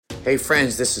Hey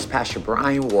friends, this is Pastor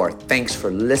Brian Ward. Thanks for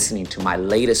listening to my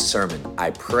latest sermon. I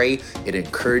pray it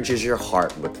encourages your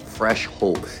heart with fresh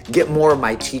hope. Get more of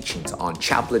my teachings on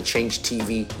Chapel of Change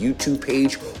TV YouTube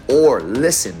page or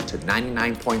listen to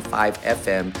 99.5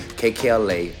 FM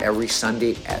KKLA every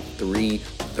Sunday at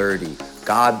 3:30.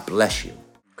 God bless you.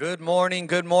 Good morning,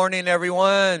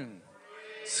 everyone.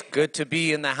 It's good to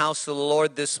be in the house of the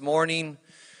Lord this morning,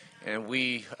 and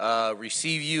we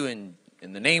receive you in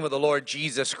the name of the Lord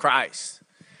Jesus Christ.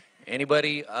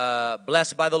 Anybody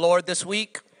blessed by the Lord this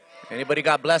week? Anybody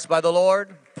got blessed by the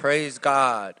Lord? Praise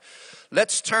God.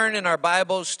 Let's turn in our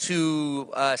Bibles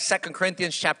to 2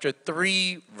 Corinthians chapter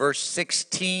 3, verse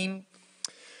 16.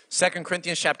 2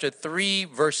 Corinthians chapter 3,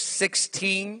 verse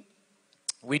 16.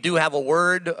 We do have a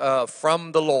word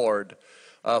from the Lord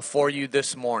for you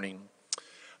this morning.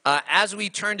 As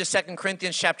we turn to 2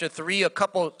 Corinthians chapter 3, a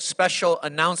couple special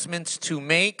announcements to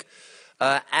make.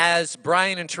 As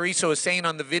Brian and Teresa was saying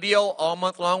on the video, all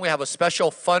month long we have a special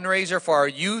fundraiser for our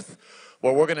youth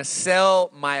where we're going to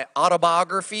sell my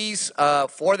autobiographies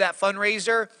for that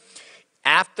fundraiser.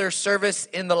 After service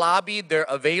in the lobby, they're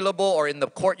available, or in the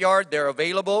courtyard, they're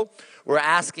available. We're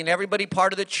asking everybody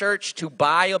part of the church to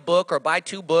buy a book or buy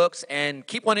 2 books and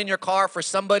keep one in your car for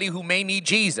somebody who may need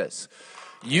Jesus.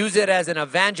 Use it as an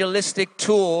evangelistic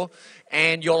tool,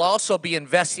 and you'll also be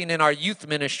investing in our youth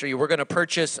ministry. We're going to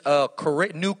purchase a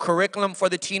new curriculum for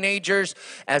the teenagers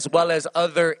as well as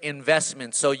other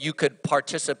investments, so you could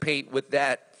participate with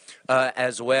that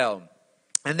as well.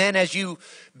 And then, as you've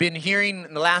been hearing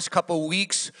in the last couple of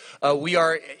weeks, we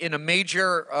are in a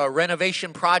major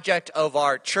renovation project of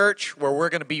our church where we're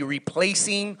going to be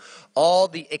replacing all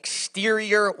the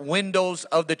exterior windows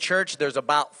of the church. There's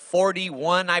about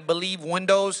 41, I believe,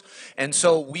 windows. And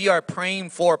so we are praying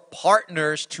for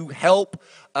partners to help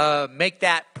make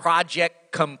that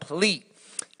project complete.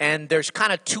 And there's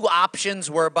kind of 2 options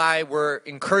whereby we're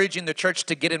encouraging the church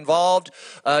to get involved.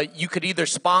 You could either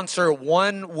sponsor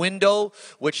one window,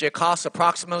 which it costs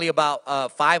approximately about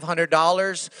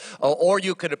 $500, or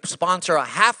you could sponsor a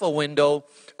half a window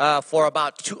for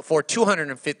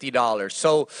 $250.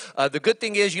 So the good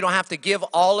thing is you don't have to give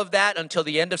all of that until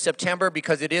the end of September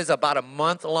because it is about a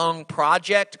month-long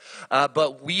project.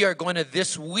 But we are going to,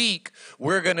 this week,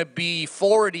 we're going to be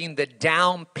forwarding the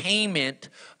down payment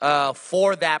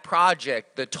for that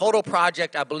project. The total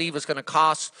project, I believe, is going to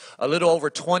cost a little over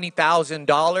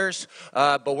 $20,000,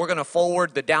 but we're going to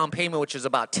forward the down payment, which is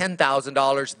about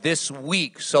 $10,000 this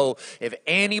week. So if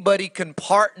anybody can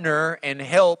partner and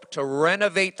help to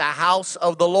renovate the house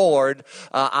of the Lord,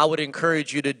 I would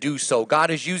encourage you to do so. God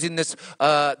is using this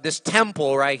this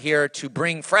temple right here to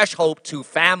bring fresh hope to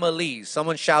families.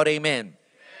 Someone shout amen.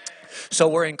 So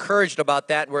we're encouraged about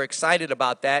that. We're excited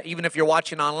about that. Even if you're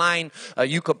watching online,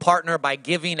 you could partner by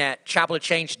giving at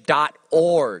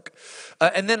chapelofchange.org.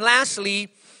 And then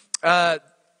lastly, I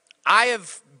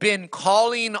have been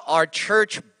calling our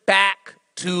church back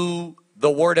to the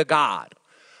Word of God,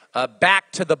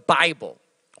 back to the Bible.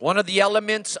 One of the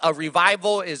elements of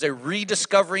revival is a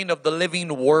rediscovering of the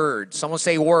living Word. Someone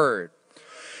say Word.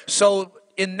 So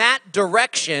in that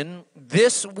direction,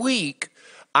 this week,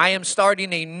 I am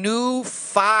starting a new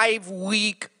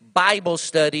 5-week Bible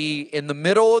study in the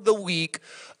middle of the week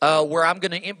where I'm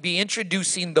going to be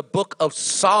introducing the book of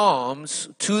Psalms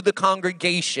to the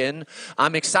congregation.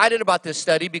 I'm excited about this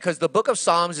study because the book of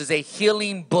Psalms is a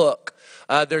healing book.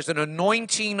 There's an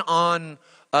anointing on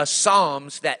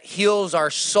Psalms that heals our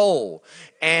soul.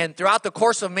 And throughout the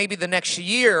course of maybe the next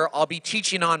year, I'll be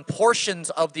teaching on portions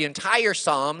of the entire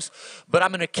Psalms, but I'm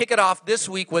going to kick it off this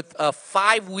week with a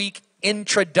 5-week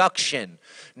introduction.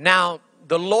 Now,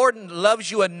 the Lord loves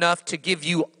you enough to give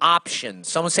you options.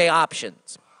 Someone say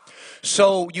options.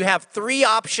 So you have 3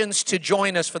 options to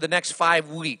join us for the next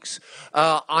 5 weeks.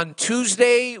 On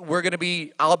Tuesday,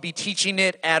 I'll be teaching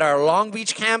it at our Long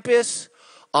Beach campus.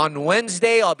 On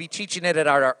Wednesday, I'll be teaching it at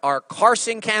our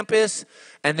Carson campus.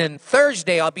 And then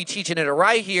Thursday, I'll be teaching it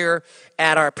right here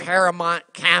at our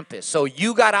Paramount campus. So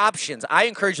you got options. I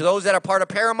encourage those that are part of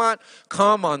Paramount,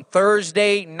 come on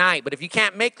Thursday night. But if you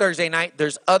can't make Thursday night,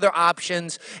 there's other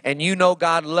options. And you know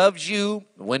God loves you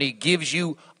when He gives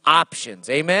you options.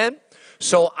 Amen?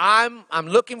 So I'm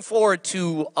looking forward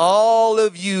to all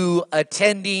of you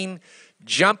attending,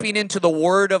 jumping into the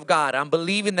Word of God. I'm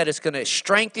believing that it's going to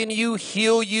strengthen you,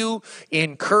 heal you,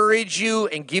 encourage you,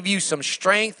 and give you some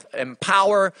strength and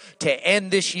power to end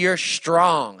this year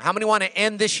strong. How many want to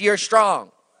end this year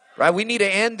strong? Right? We need to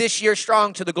end this year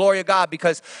strong to the glory of God,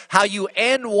 because how you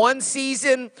end one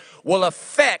season will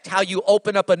affect how you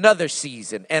open up another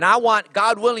season. And I want,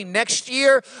 God willing, next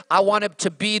year, I want it to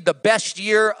be the best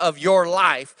year of your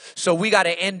life. So we got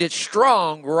to end it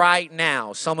strong right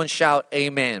now. Someone shout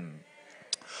amen.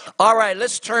 All right,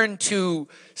 let's turn to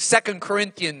 2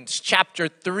 Corinthians chapter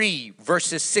 3,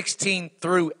 verses 16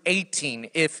 through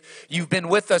 18. If you've been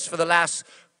with us for the last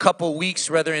couple weeks,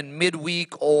 whether in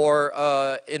midweek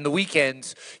or in the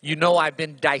weekends, you know I've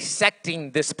been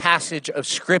dissecting this passage of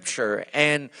Scripture,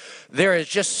 and there is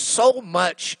just so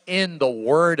much in the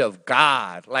Word of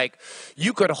God. Like,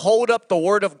 you could hold up the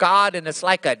Word of God, and it's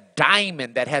like a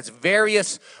diamond that has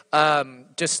various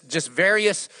just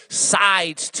various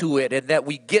sides to it, and that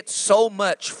we get so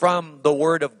much from the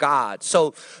Word of God.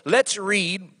 So let's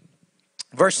read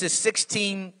verses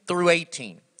 16 through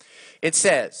 18. It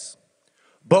says,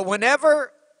 "But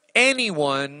whenever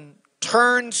anyone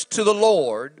turns to the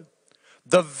Lord,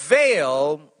 the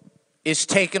veil is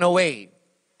taken away.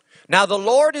 Now the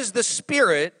Lord is the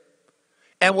Spirit,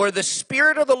 and where the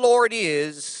Spirit of the Lord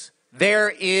is,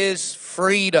 there is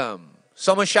freedom."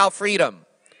 Someone shout freedom.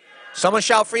 Someone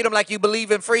shout freedom like you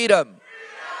believe in freedom.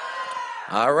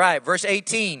 All right, verse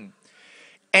 18.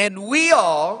 "And we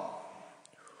all,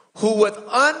 who with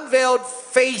unveiled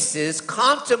faces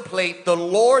contemplate the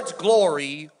Lord's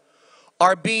glory,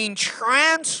 are being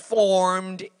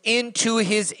transformed into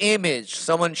his image."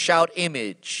 Someone shout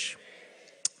image.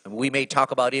 And we may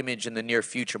talk about image in the near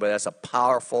future, but that's a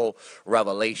powerful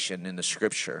revelation in the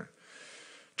Scripture.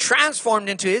 Transformed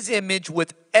into his image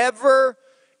with ever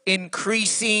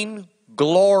increasing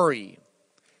glory.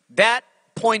 That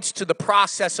points to the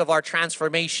process of our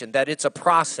transformation, that it's a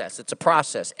process. It's a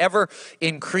process, ever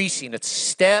increasing. It's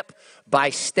step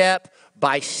by step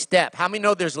by step. How many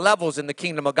know there's levels in the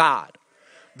kingdom of God?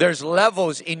 There's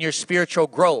levels in your spiritual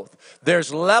growth.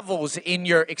 There's levels in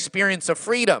your experience of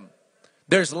freedom.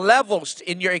 There's levels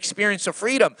in your experience of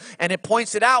freedom. And it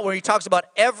points it out where he talks about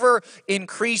ever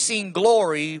increasing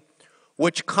glory,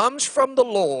 which comes from the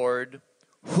Lord,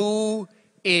 who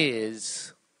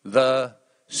is the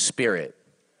Spirit.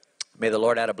 May the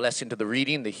Lord add a blessing to the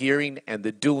reading, the hearing, and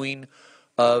the doing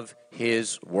of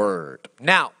his word.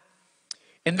 Now,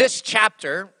 in this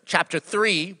chapter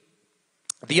 3,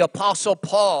 the Apostle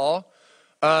Paul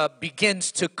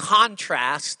begins to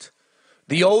contrast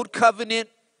the old covenant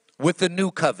with the new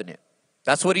covenant.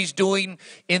 That's what he's doing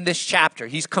in this chapter.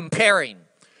 He's comparing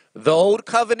the old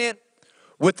covenant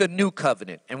with the new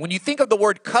covenant. And when you think of the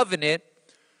word covenant,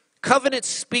 covenant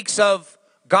speaks of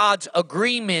God's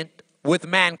agreement with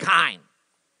mankind.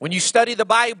 When you study the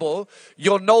Bible,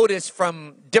 you'll notice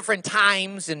from different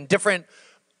times and different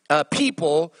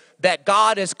people that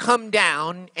God has come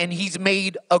down and he's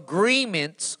made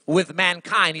agreements with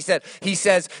mankind. He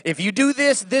says, if you do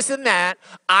this, this, and that,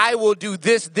 I will do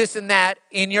this, this, and that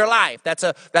in your life. That's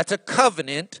a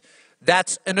covenant.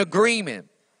 That's an agreement.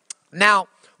 Now,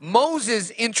 Moses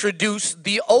introduced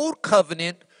the old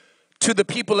covenant to the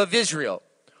people of Israel.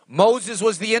 Moses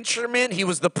was the instrument. He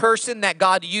was the person that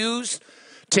God used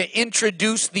to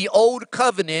introduce the old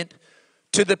covenant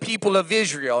to the people of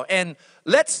Israel. And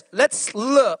let's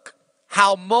look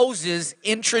how Moses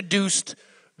introduced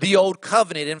the old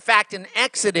covenant. In fact, in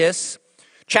Exodus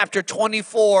chapter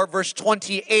 24, verse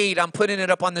 28, I'm putting it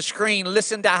up on the screen.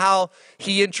 Listen to how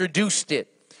he introduced it.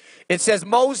 It says,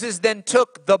 "Moses then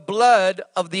took the blood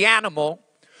of the animal,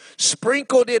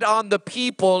 sprinkled it on the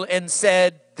people, and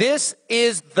said, 'This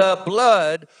is the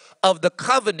blood of the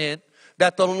covenant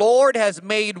that the Lord has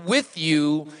made with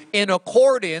you in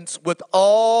accordance with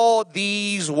all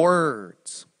these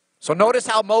words.'" So notice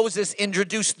how Moses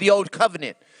introduced the old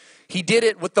covenant. He did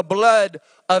it with the blood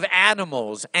of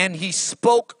animals, and he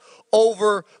spoke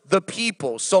over the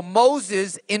people. So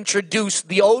Moses introduced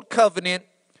the old covenant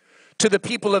to the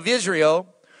people of Israel,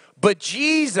 but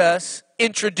Jesus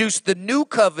introduced the new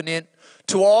covenant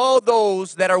to all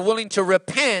those that are willing to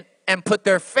repent and put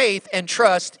their faith and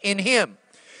trust in him.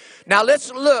 Now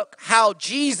let's look how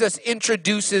Jesus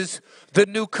introduces the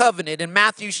new covenant. In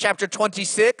Matthew chapter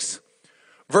 26,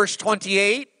 verse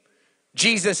 28,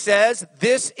 Jesus says,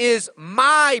 "This is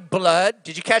my blood."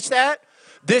 Did you catch that?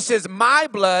 "This is my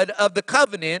blood of the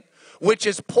covenant, which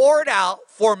is poured out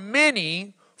for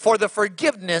many for the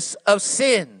forgiveness of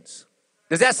sins."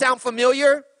 Does that sound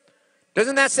familiar?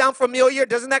 Doesn't that sound familiar?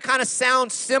 Doesn't that kind of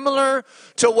sound similar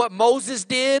to what Moses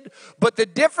did? But the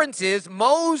difference is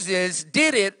Moses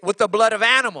did it with the blood of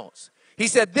animals. He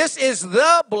said, "This is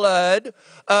the blood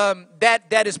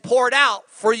that is poured out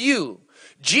for you."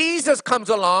 Jesus comes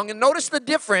along, and notice the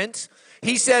difference.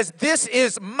 He says, "This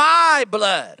is my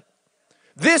blood."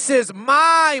 This is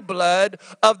my blood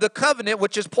of the covenant,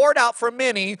 which is poured out for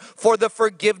many for the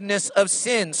forgiveness of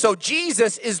sins. So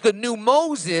Jesus is the new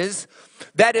Moses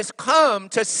that has come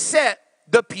to set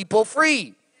the people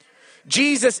free.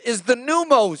 Jesus is the new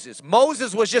Moses.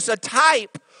 Moses was just a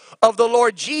type of the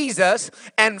Lord Jesus,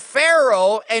 and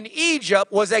Pharaoh and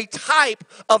Egypt was a type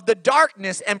of the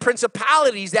darkness and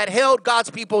principalities that held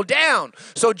God's people down.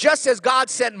 So just as God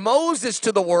sent Moses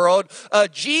to the world,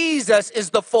 Jesus is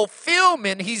the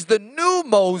fulfillment. He's the new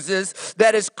Moses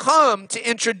that has come to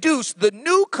introduce the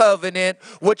new covenant,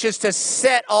 which is to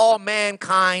set all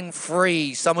mankind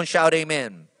free. Someone shout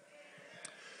amen.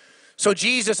 So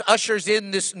Jesus ushers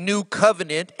in this new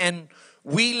covenant, and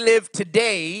we live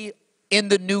today in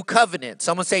the new covenant.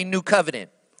 Someone say new covenant.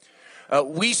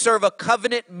 We serve a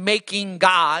covenant-making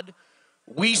God.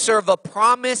 We serve a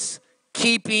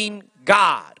promise-keeping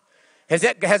God.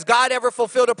 Has God ever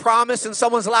fulfilled a promise in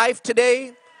someone's life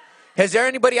today? Is there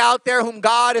anybody out there whom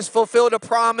God has fulfilled a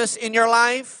promise in your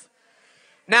life?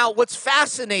 Now, what's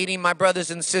fascinating, my brothers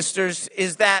and sisters,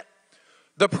 is that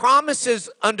the promises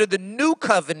under the new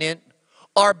covenant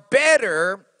are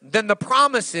better than the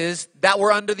promises that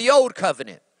were under the old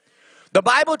covenant. The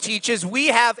Bible teaches we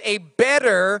have a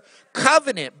better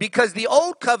covenant because the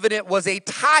old covenant was a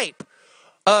type.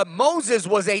 Moses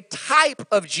was a type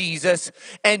of Jesus,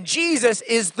 and Jesus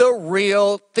is the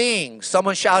real thing.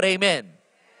 Someone shout amen.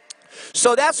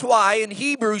 So that's why in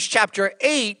Hebrews chapter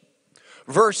 8,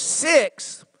 verse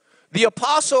 6, the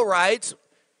apostle writes,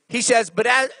 he says, but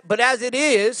as it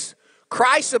is,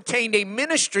 Christ obtained a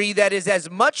ministry that is as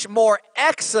much more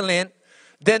excellent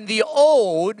than the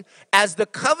old, as the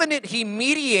covenant he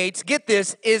mediates, get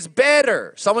this, is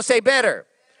better. Someone say better.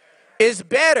 Is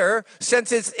better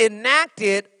since it's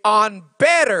enacted on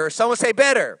better. Someone say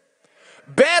better.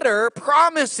 Better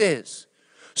promises.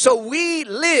 So we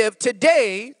live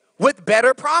today with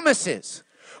better promises.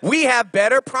 We have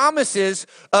better promises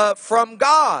from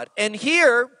God. And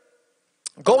here,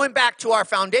 going back to our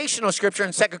foundational scripture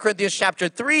in 2 Corinthians chapter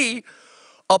 3,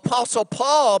 Apostle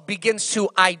Paul begins to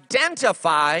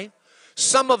identify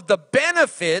some of the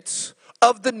benefits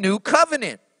of the new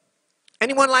covenant.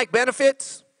 Anyone like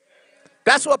benefits?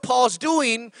 That's what Paul's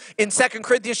doing in 2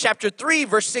 Corinthians chapter 3,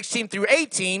 verse 16 through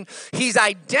 18. He's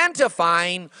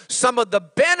identifying some of the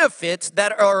benefits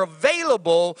that are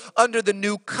available under the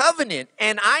new covenant.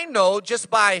 And I know just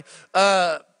by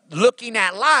looking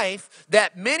at life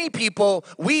that many people,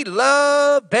 we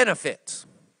love benefits.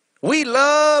 We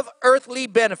love earthly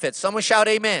benefits. Someone shout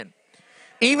amen.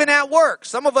 Even at work,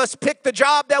 some of us pick the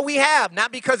job that we have,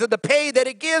 not because of the pay that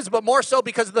it gives, but more so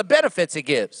because of the benefits it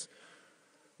gives.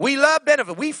 We love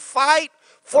benefits. We fight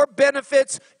for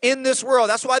benefits in this world.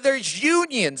 That's why there's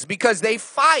unions, because they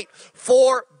fight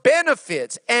for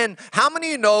benefits. And how many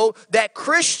of you know that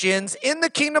Christians in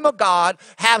the kingdom of God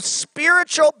have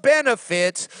spiritual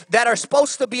benefits that are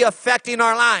supposed to be affecting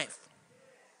our life?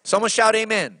 Someone shout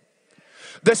amen.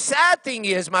 The sad thing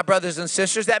is, my brothers and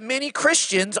sisters, that many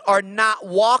Christians are not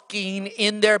walking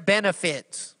in their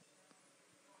benefits.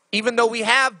 Even though we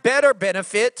have better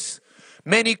benefits,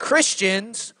 many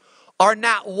Christians are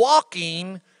not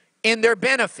walking in their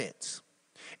benefits.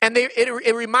 And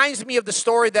it reminds me of the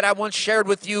story that I once shared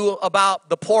with you about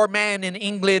the poor man in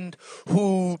England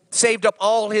who saved up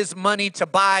all his money to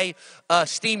buy a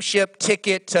steamship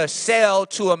ticket to sail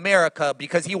to America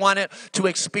because he wanted to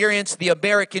experience the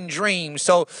American dream.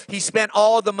 So he spent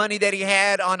all the money that he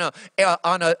had on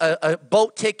a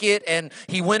boat ticket, and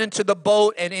he went into the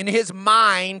boat, and in his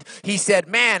mind, he said,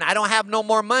 man, I don't have no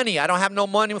more money. I don't have no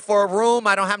money for a room.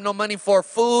 I don't have no money for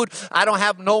food. I don't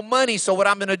have no money. So what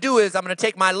I'm going to do is I'm going to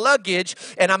take my luggage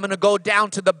and I'm going to go down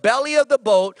to the belly of the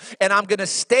boat, and I'm going to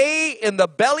stay in the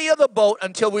belly of the boat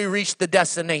until we reach the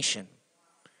destination.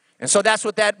 And so that's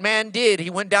what that man did.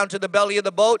 He went down to the belly of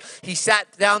the boat. He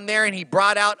sat down there and he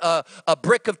brought out a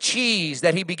brick of cheese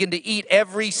that he began to eat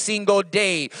every single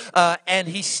day. And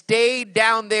he stayed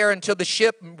down there until the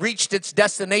ship reached its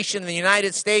destination in the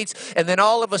United States. And then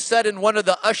all of a sudden, one of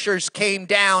the ushers came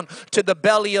down to the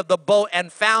belly of the boat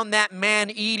and found that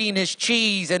man eating his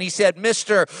cheese. And he said,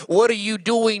 Mister, what are you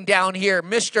doing down here?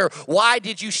 Mister, why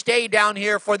did you stay down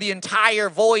here for the entire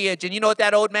voyage? And you know what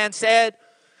that old man said?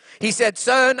 He said,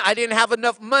 son, I didn't have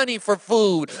enough money for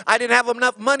food. I didn't have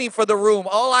enough money for the room.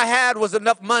 All I had was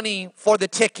enough money for the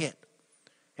ticket.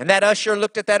 And that usher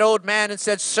looked at that old man and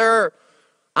said, sir,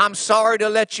 I'm sorry to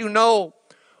let you know,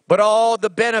 but all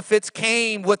the benefits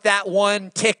came with that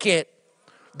one ticket.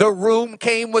 The room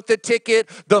came with the ticket.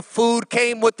 The food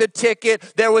came with the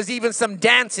ticket. There was even some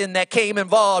dancing that came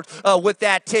involved with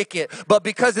that ticket. But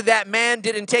because of that, man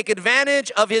didn't take advantage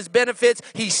of his benefits.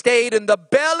 He stayed in the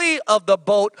belly of the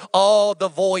boat all the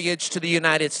voyage to the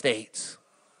United States.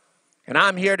 And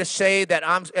I'm here to say that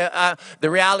the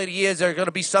reality is there are going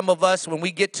to be some of us when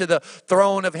we get to the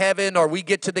throne of heaven or we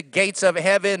get to the gates of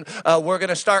heaven, we're going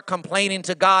to start complaining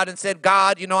to God and said,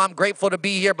 God, you know, I'm grateful to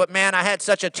be here, but man, I had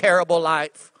such a terrible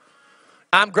life.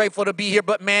 I'm grateful to be here,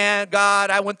 but man, God,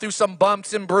 I went through some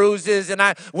bumps and bruises and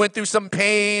I went through some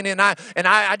pain and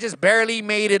I just barely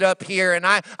made it up here. And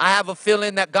I have a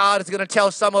feeling that God is going to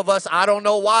tell some of us, I don't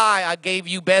know why I gave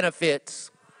you benefits.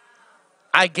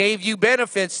 I gave you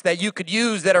benefits that you could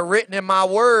use that are written in my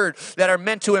word that are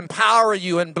meant to empower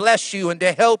you and bless you and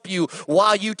to help you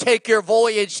while you take your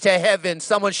voyage to heaven.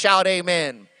 Someone shout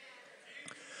amen.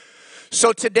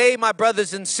 So today, my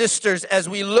brothers and sisters, as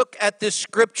we look at this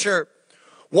scripture,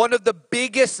 one of the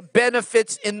biggest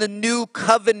benefits in the new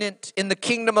covenant in the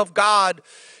kingdom of God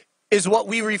is what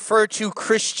we refer to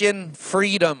Christian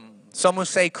freedom. Someone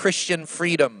say Christian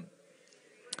freedom.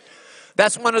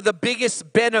 That's one of the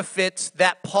biggest benefits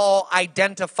that Paul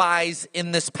identifies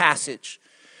in this passage.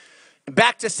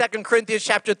 Back to 2 Corinthians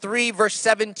chapter 3, verse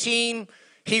 17,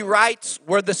 he writes,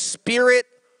 where the Spirit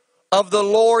of the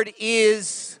Lord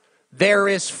is, there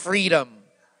is freedom.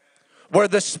 Where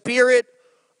the Spirit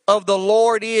of the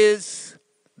Lord is,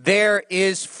 there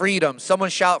is freedom. Someone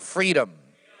shout freedom.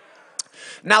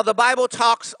 Now the Bible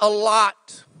talks a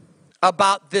lot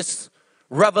about this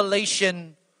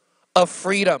revelation of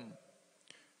freedom.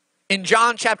 In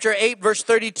John chapter 8, verse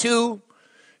 32,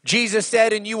 Jesus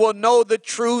said, and you will know the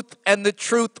truth, and the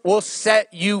truth will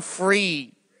set you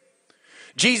free.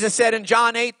 Jesus said in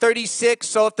John 8:36,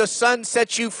 so if the Son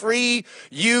sets you free,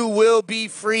 you will be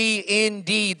free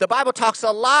indeed. The Bible talks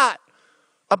a lot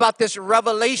about this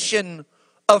revelation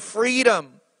of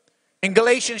freedom. In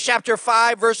Galatians chapter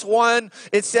 5, verse 1,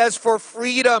 it says, for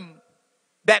freedom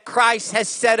that Christ has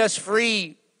set us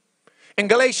free. In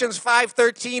Galatians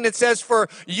 5:13, it says, for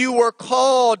you were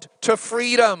called to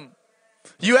freedom.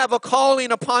 You have a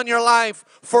calling upon your life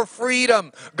for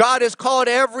freedom. God has called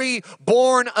every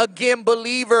born-again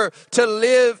believer to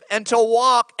live and to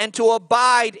walk and to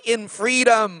abide in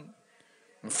freedom.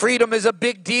 Freedom is a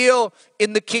big deal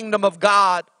in the kingdom of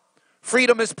God.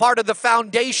 Freedom is part of the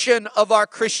foundation of our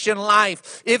Christian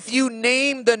life. If you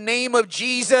name the name of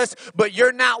Jesus, but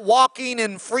you're not walking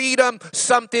in freedom,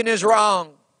 something is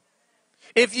wrong.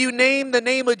 If you name the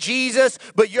name of Jesus,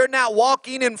 but you're not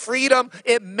walking in freedom,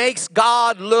 it makes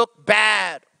God look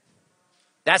bad.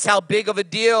 That's how big of a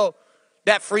deal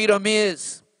that freedom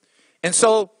is. And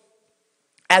so,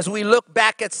 as we look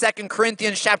back at 2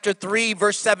 Corinthians chapter 3,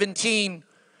 verse 17,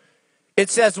 it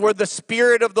says, where the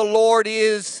Spirit of the Lord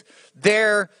is,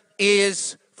 there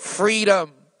is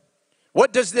freedom.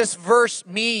 What does this verse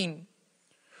mean?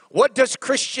 What does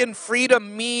Christian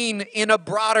freedom mean in a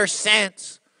broader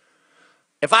sense?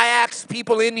 If I ask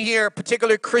people in here,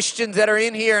 particularly Christians that are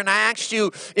in here, and I asked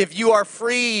you if you are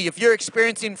free, if you're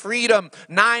experiencing freedom,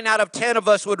 9 out of 10 of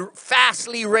us would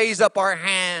fastly raise up our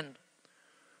hand.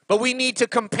 But we need to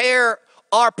compare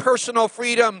our personal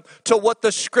freedom to what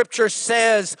the scripture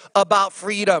says about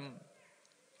freedom.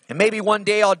 And maybe one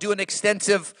day I'll do an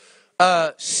extensive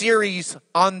series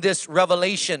on this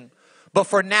revelation. But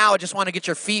for now, I just want to get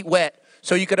your feet wet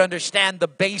so you could understand the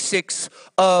basics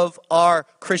of our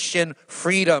Christian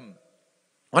freedom.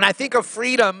 When I think of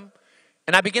freedom,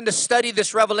 and I begin to study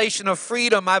this revelation of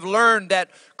freedom, I've learned that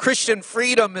Christian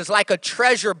freedom is like a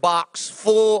treasure box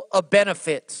full of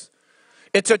benefits.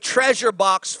 It's a treasure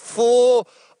box full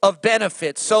of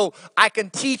benefits. So I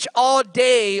can teach all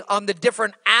day on the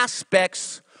different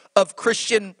aspects of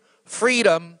Christian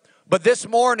freedom, but this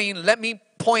morning, let me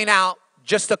point out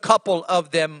just a couple of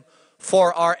them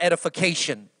for our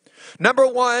edification. Number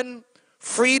one,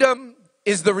 freedom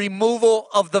is the removal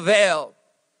of the veil.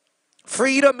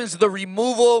 Freedom is the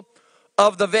removal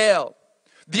of the veil.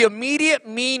 The immediate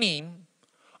meaning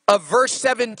of verse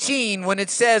 17, when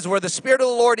it says, where the Spirit of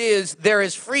the Lord is, there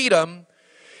is freedom,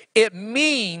 it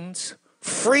means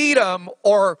freedom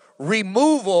or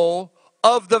removal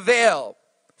of the veil.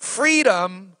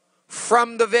 Freedom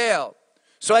from the veil.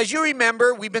 So as you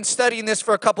remember, we've been studying this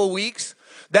for a couple weeks,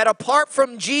 that apart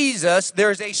from Jesus,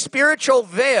 there's a spiritual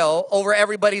veil over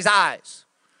everybody's eyes.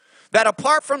 That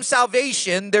apart from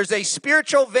salvation, there's a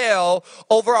spiritual veil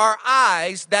over our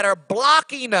eyes that are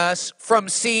blocking us from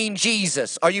seeing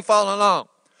Jesus. Are you following along?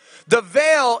 The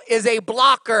veil is a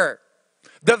blocker.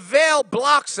 The veil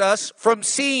blocks us from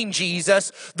seeing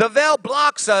Jesus. The veil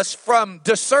blocks us from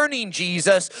discerning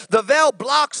Jesus. The veil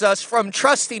blocks us from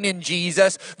trusting in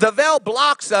Jesus. The veil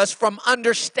blocks us from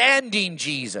understanding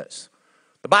Jesus.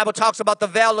 The Bible talks about the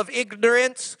veil of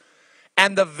ignorance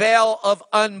and the veil of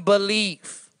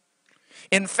unbelief.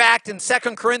 In fact, in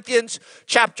 2 Corinthians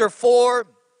chapter 4,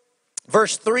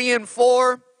 verse 3 and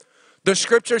 4, the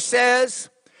scripture says,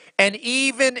 and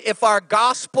even if our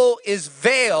gospel is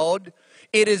veiled,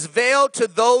 it is veiled to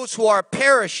those who are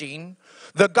perishing.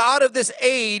 The God of this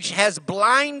age has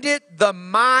blinded the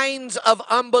minds of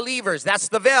unbelievers. That's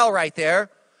the veil right there.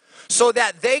 So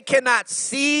that they cannot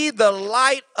see the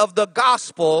light of the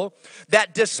gospel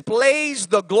that displays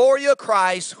the glory of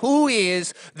Christ, who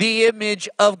is the image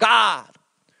of God.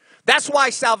 That's why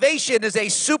salvation is a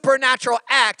supernatural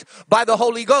act by the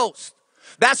Holy Ghost.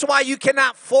 That's why you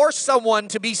cannot force someone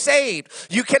to be saved.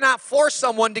 You cannot force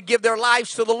someone to give their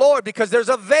lives to the Lord because there's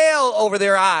a veil over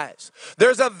their eyes.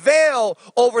 There's a veil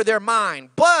over their mind.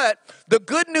 But the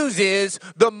good news is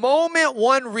the moment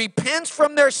one repents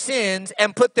from their sins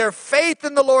and put their faith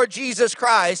in the Lord Jesus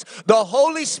Christ, the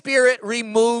Holy Spirit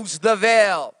removes the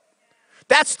veil.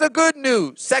 That's the good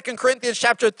news. 2 Corinthians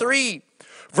chapter 3,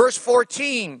 verse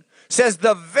 14 says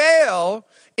the veil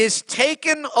is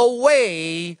taken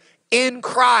away in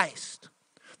Christ.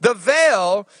 The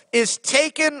veil is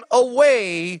taken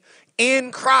away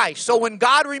in Christ. So when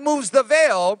God removes the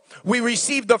veil, we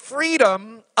receive the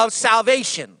freedom of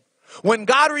salvation. When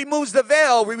God removes the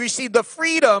veil, we receive the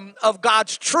freedom of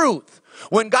God's truth.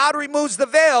 When God removes the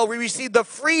veil, we receive the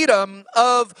freedom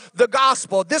of the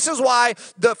gospel. This is why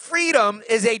the freedom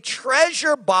is a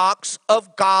treasure box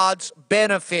of God's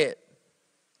benefit.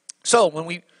 So when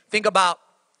we think about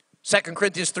 2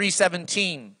 Corinthians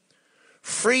 3:17,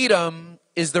 freedom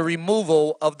is the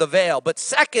removal of the veil. But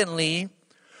secondly,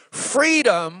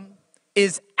 freedom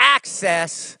is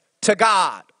access to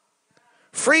God.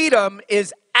 Freedom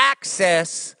is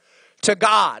access to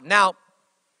God. Now,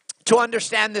 to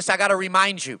understand this, I got to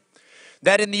remind you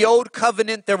that in the old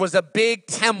covenant, there was a big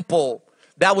temple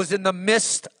that was in the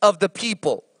midst of the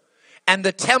people. And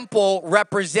the temple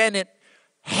represented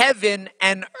heaven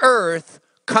and earth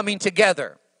coming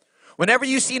together. Whenever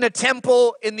you've seen a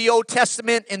temple in the Old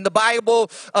Testament, in the Bible,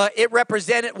 it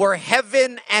represented where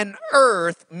heaven and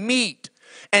earth meet.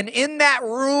 And in that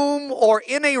room, or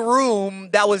in a room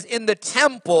that was in the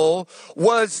temple,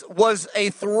 was a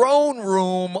throne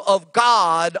room of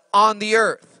God on the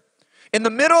earth. In the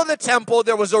middle of the temple,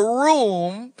 there was a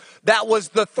room that was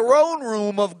the throne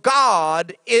room of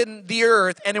God in the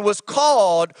earth, and it was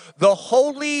called the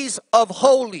Holies of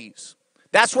Holies.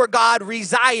 That's where God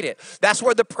resided. That's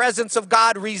where the presence of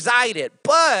God resided.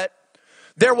 But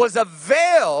there was a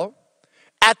veil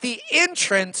at the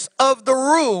entrance of the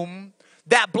room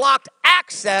that blocked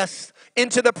access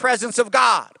into the presence of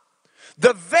God.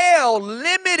 The veil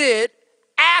limited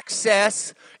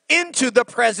access into the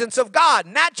presence of God.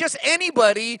 Not just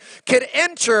anybody could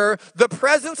enter the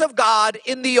presence of God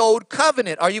in the old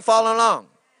covenant. Are you following along?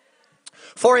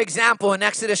 For example, in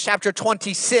Exodus chapter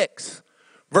 26,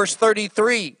 verse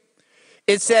 33,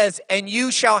 it says, and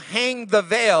you shall hang the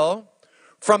veil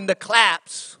from the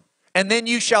claps, and then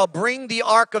you shall bring the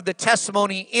ark of the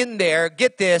testimony in there,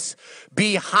 get this,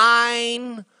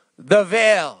 behind the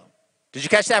veil. Did you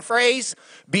catch that phrase?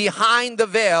 Behind the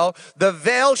veil. The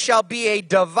veil shall be a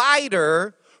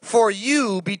divider for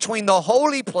you between the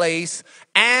holy place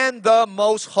and the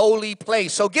most holy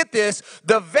place. So get this,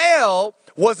 the veil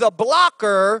was a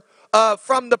blocker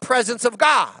from the presence of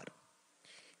God.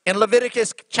 In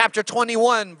Leviticus chapter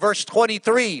 21, verse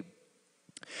 23,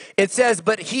 it says,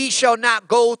 but he shall not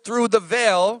go through the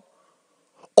veil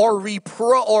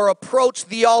or approach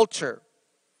the altar.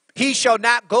 He shall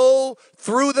not go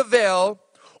through the veil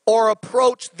or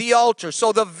approach the altar.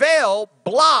 So the veil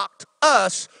blocked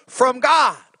us from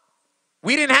God.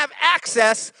 We didn't have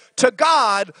access to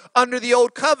God under the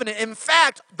old covenant. In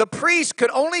fact, the priest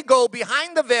could only go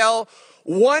behind the veil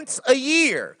once a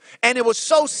year. And it was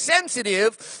so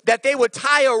sensitive that they would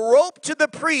tie a rope to the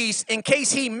priest in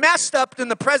case he messed up in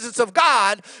the presence of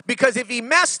God, because if he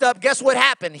messed up, guess what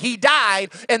happened? He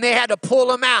died and they had to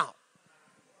pull him out.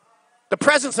 The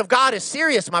presence of God is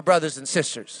serious, my brothers and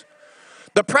sisters.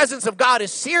 The presence of God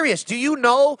is serious. Do you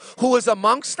know who is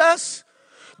amongst us?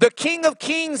 The King of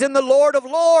Kings and the Lord of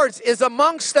Lords is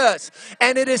amongst us.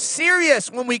 And it is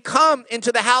serious when we come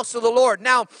into the house of the Lord.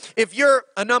 Now, if you're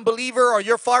an unbeliever or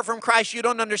you're far from Christ, you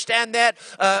don't understand that,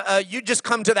 you just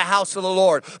come to the house of the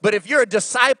Lord. But if you're a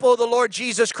disciple of the Lord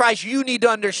Jesus Christ, you need to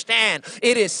understand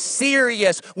it is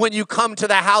serious when you come to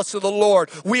the house of the Lord.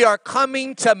 We are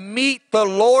coming to meet the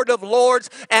Lord of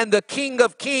Lords and the King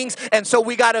of Kings. And so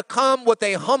we got to come with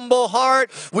a humble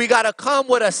heart. We got to come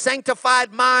with a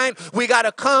sanctified mind. We got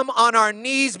to come on our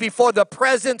knees before the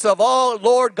presence of all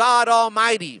Lord God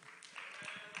Almighty.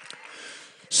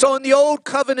 So in the old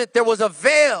covenant, there was a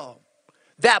veil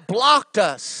that blocked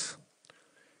us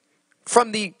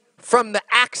from the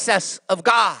access of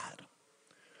God.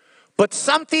 But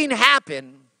something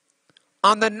happened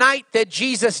on the night that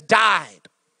Jesus died.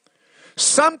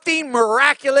 Something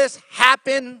miraculous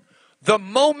happened the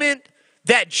moment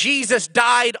that Jesus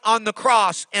died on the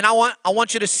cross. And I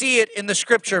want you to see it in the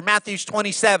scripture, Matthew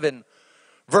 27,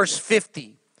 verse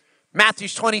 50. Matthew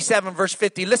 27, verse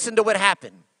 50. Listen to what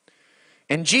happened.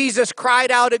 And Jesus cried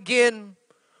out again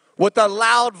with a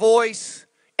loud voice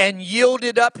and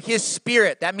yielded up his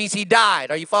spirit. That means he died.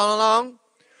 Are you following along?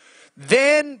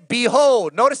 Then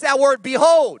behold. Notice that word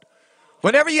behold.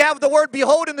 Whenever you have the word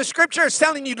behold in the scripture, it's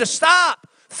telling you to stop,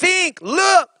 think,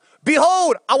 look.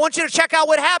 Behold, I want you to check out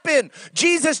what happened.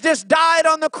 Jesus just died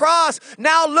on the cross.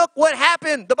 Now look what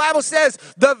happened. The Bible says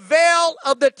the veil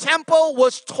of the temple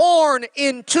was torn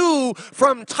in two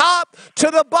from top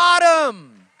to the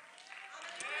bottom.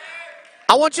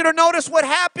 I want you to notice what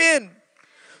happened.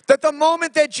 That the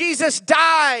moment that Jesus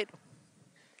died,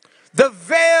 the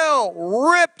veil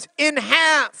ripped in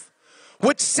half,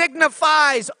 which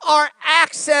signifies our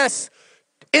access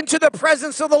into the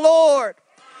presence of the Lord.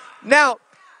 Now,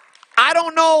 I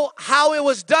don't know how it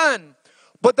was done,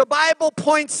 but the Bible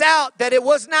points out that it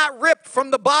was not ripped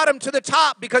from the bottom to the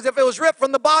top, because if it was ripped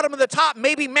from the bottom to the top,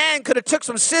 maybe man could have took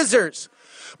some scissors.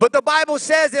 But the Bible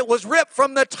says it was ripped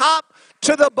from the top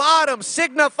to the bottom,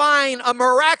 signifying a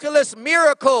miraculous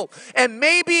miracle. And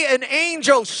maybe an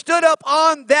angel stood up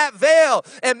on that veil,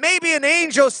 and maybe an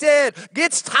angel said,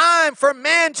 it's time for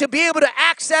man to be able to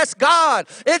access God.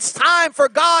 It's time for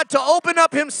God to open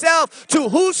up himself to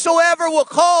whosoever will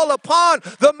call upon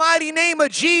the mighty name of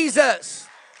Jesus.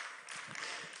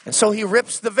 And so he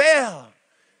rips the veil.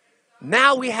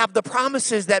 Now we have the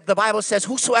promises that the Bible says,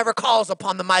 whosoever calls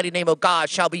upon the mighty name of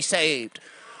God shall be saved.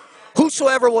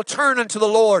 Whosoever will turn unto the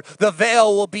Lord, the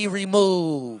veil will be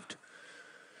removed.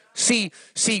 See,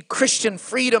 Christian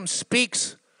freedom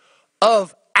speaks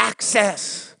of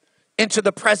access into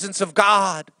the presence of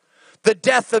God. The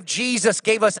death of Jesus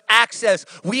gave us access.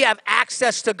 We have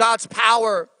access to God's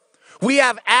power. We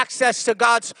have access to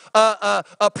God's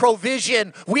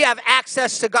provision. We have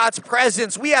access to God's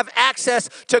presence. We have access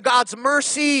to God's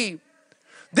mercy.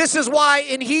 This is why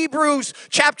in Hebrews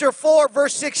chapter 4,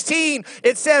 verse 16,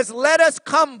 it says, let us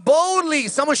come boldly.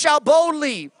 Someone shout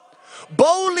boldly.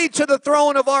 Boldly to the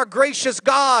throne of our gracious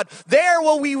God. There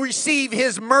will we receive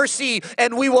his mercy,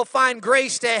 and we will find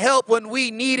grace to help when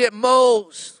we need it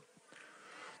most.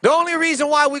 The only reason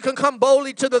why we can come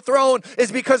boldly to the throne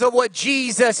is because of what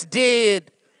Jesus did.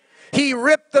 He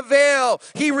ripped the veil.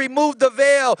 He removed the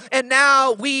veil. And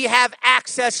now we have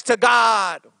access to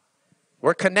God.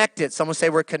 We're connected. Someone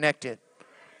say we're connected.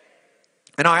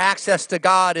 And our access to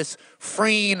God is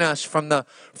freeing us from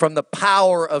the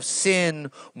power of sin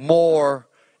more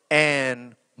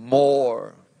and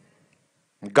more.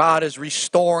 God is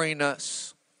restoring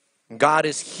us. God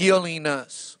is healing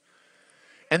us.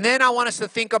 And then I want us to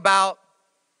think about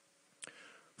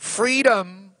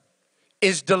freedom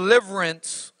is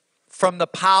deliverance from the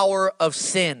power of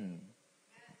sin.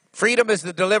 Freedom is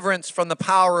the deliverance from the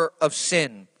power of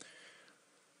sin.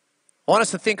 I want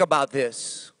us to think about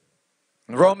this.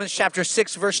 In Romans chapter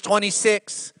 6, verse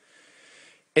 26,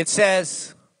 it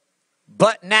says,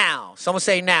 but now. Someone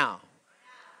say now.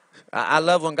 I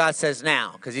love when God says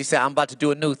now, because he said, I'm about to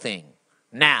do a new thing.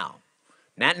 Now.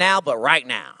 Not now, but right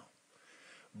now.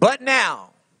 But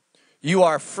now, you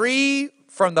are free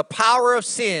from the power of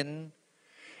sin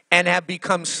and have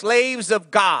become slaves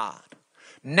of God.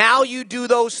 Now you do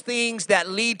those things that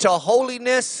lead to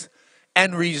holiness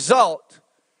and result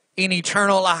in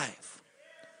eternal life.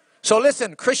 So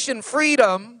listen, Christian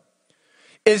freedom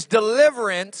is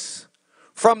deliverance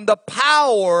from the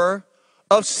power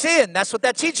of sin. That's what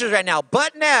that teaches right now.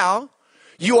 But now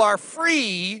you are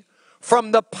free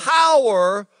from the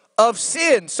power of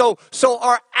sin. So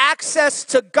our access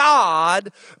to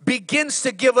God begins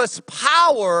to give us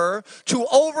power to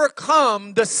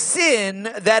overcome the sin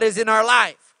that is in our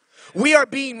life. We are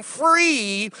being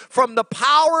free from the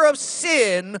power of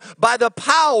sin by the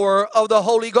power of the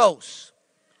Holy Ghost.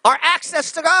 Our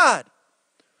access to God.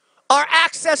 Our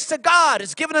access to God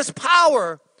has given us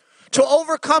power to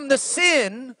overcome the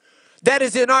sin that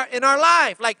is in our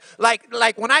life. Like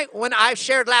when I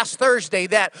shared last Thursday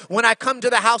that when I come to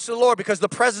the house of the Lord, because the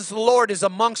presence of the Lord is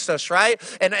amongst us, right?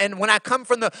 And when I come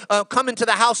into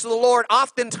the house of the Lord,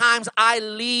 oftentimes I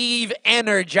leave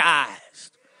energized.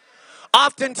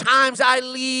 Oftentimes I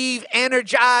leave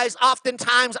energized.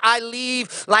 Oftentimes I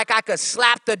leave like I could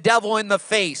slap the devil in the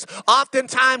face.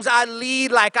 Oftentimes I leave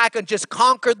like I could just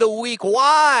conquer the weak.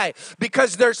 Why?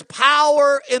 Because there's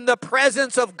power in the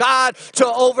presence of God to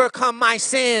overcome my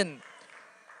sin.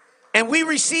 And we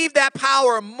receive that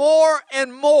power more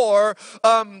and more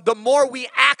the more we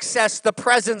access the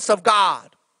presence of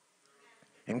God.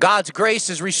 And God's grace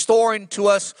is restoring to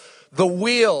us the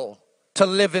will to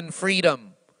live in freedom.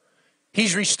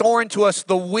 He's restoring to us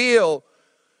the will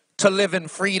to live in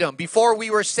freedom. Before we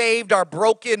were saved, our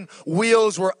broken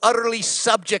wills were utterly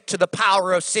subject to the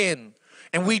power of sin.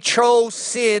 And we chose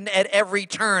sin at every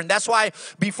turn. That's why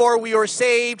before we were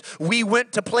saved, we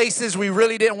went to places we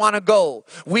really didn't want to go.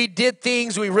 We did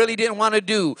things we really didn't want to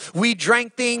do. We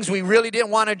drank things we really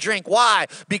didn't want to drink. Why?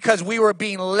 Because we were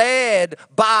being led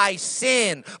by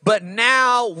sin. But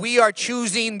now we are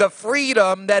choosing the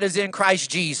freedom that is in Christ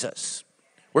Jesus.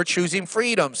 We're choosing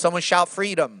freedom. Someone shout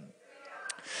freedom.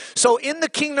 So in the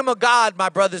kingdom of God, my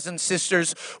brothers and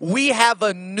sisters, we have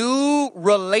a new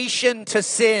relation to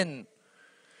sin.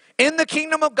 In the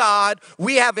kingdom of God,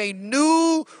 we have a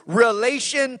new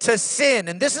relation to sin.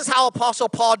 And this is how Apostle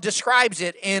Paul describes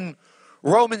it in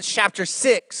Romans chapter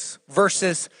 6,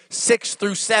 verses 6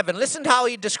 through 7. Listen to how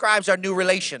he describes our new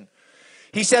relation.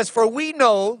 He says, "For we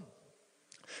know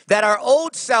that our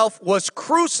old self was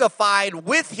crucified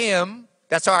with him,"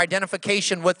 that's our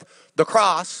identification with the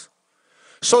cross,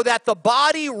 "so that the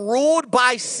body ruled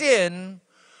by sin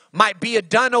might be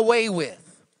done away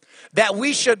with, that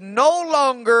we should no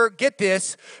longer," get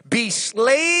this, "be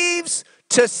slaves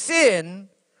to sin,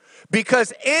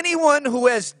 because anyone who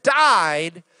has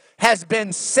died has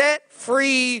been set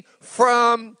free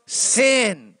from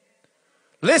sin."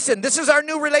 Listen, this is our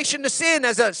new relation to sin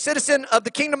as a citizen of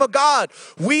the kingdom of God.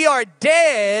 We are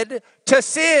dead to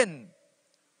sin.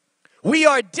 We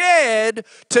are dead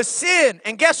to sin.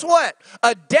 And guess what?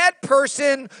 A dead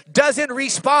person doesn't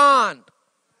respond.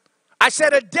 I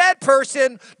said a dead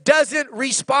person doesn't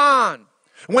respond.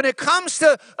 When it comes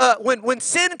to, when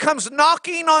sin comes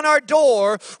knocking on our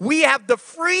door, we have the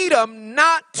freedom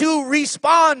not to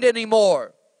respond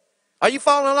anymore. Are you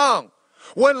following along?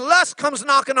 When lust comes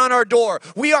knocking on our door,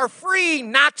 we are free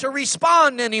not to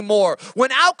respond anymore. When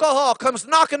alcohol comes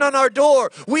knocking on our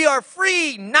door, we are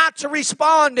free not to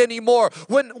respond anymore.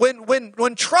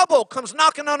 When trouble comes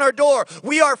knocking on our door,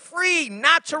 we are free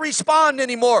not to respond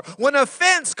anymore. When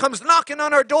offense comes knocking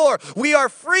on our door, we are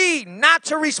free not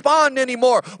to respond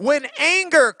anymore. When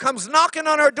anger comes knocking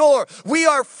on our door, we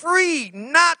are free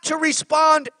not to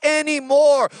respond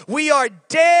anymore. We are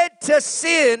dead to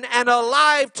sin and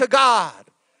alive to God.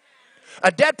 A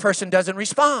dead person doesn't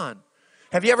respond.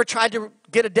 Have you ever tried to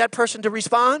get a dead person to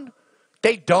respond?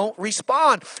 They don't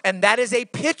respond. And that is a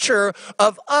picture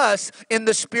of us in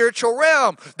the spiritual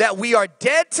realm, that we are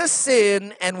dead to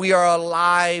sin and we are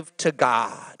alive to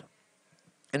God.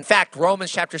 In fact,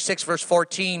 Romans chapter 6, verse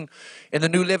 14 in the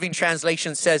New Living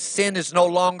Translation says, "Sin is no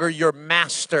longer your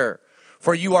master,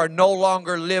 for you are no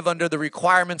longer live under the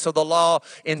requirements of the law.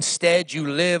 Instead, you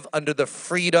live under the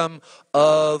freedom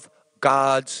of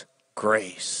God's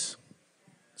grace."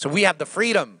 So we have the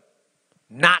freedom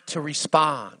not to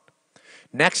respond.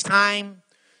 Next time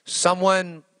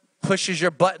someone pushes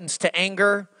your buttons to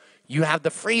anger, you have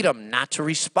the freedom not to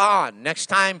respond. Next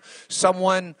time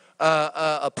someone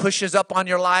pushes up on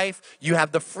your life, you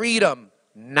have the freedom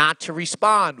not to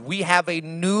respond. We have a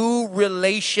new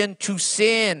relation to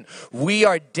sin. We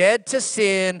are dead to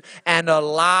sin and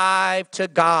alive to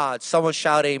God. Someone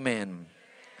shout amen.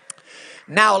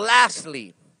 Now,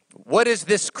 lastly, what is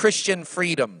this Christian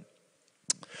freedom?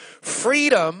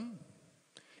 Freedom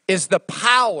is the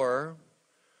power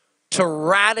to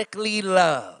radically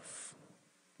love.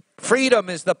 Freedom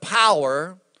is the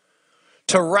power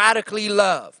to radically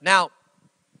love. Now,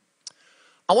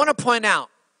 I want to point out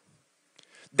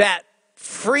that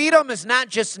freedom is not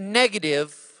just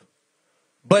negative,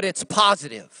 but it's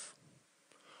positive.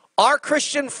 Our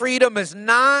Christian freedom is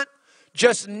not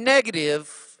just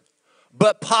negative,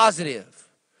 but positive.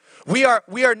 We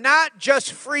are not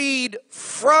just freed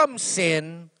from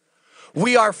sin,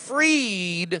 we are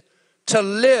freed to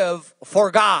live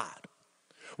for God.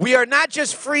 we are not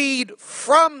just freed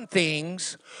from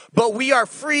things, but we are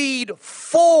freed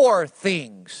for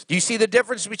things. Do you see the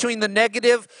difference between the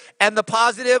negative and the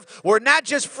positive? We're not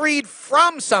just freed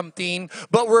from something,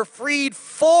 but we're freed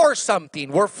for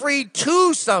something. We're freed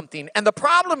to something. And the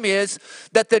problem is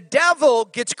that the devil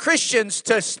gets Christians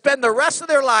to spend the rest of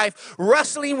their life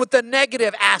wrestling with the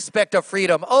negative aspect of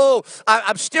freedom. Oh,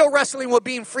 I'm still wrestling with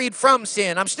being freed from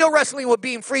sin. I'm still wrestling with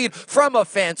being freed from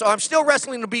offense. Or I'm still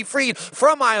wrestling to be freed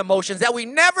from my emotions. That we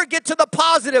never get to the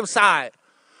positive side,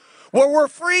 where we're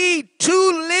free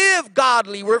to live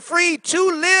godly. We're free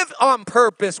to live on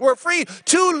purpose. We're free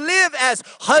to live as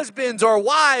husbands or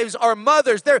wives or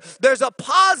mothers. There's a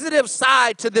positive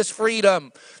side to this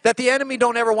freedom that the enemy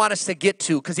don't ever want us to get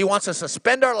to, because he wants us to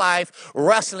spend our life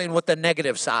wrestling with the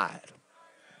negative side.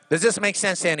 Does this make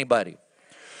sense to anybody?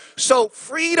 So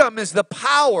freedom is the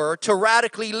power to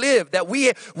radically live, that we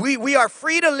are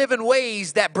free to live in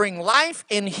ways that bring life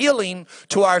and healing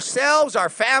to ourselves, our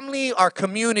family, our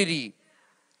community.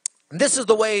 And this is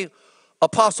the way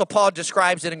Apostle Paul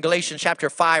describes it in Galatians chapter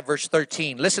 5, verse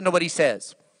 13. Listen to what he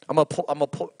says. I'm going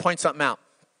to point something out.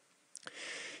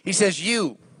 He says,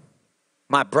 you,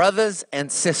 my brothers and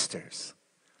sisters.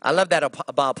 I love that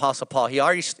about Apostle Paul. He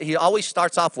always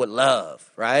starts off with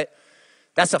love, right?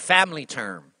 That's a family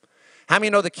term. How many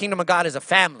know the kingdom of God is a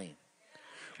family?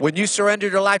 When you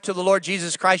surrendered your life to the Lord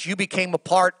Jesus Christ, you became a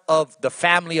part of the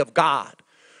family of God.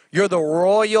 You're the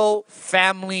royal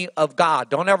family of God.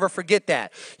 Don't ever forget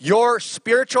that. Your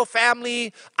spiritual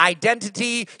family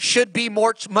identity should be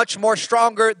much more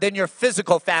stronger than your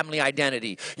physical family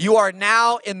identity. You are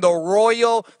now in the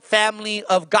royal family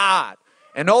of God.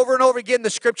 And over again, the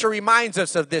scripture reminds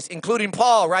us of this, including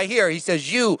Paul right here. He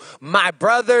says, you, my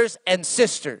brothers and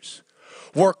sisters,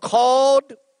 were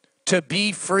called to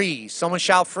be free. Someone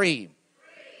shout free.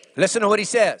 Listen to what he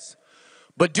says.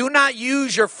 But do not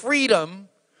use your freedom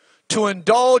to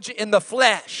indulge in the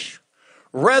flesh.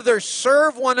 Rather,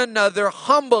 serve one another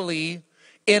humbly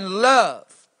in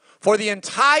love. For the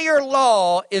entire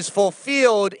law is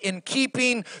fulfilled in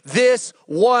keeping this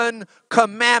one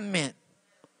commandment.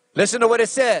 Listen to what it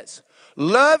says.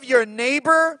 Love your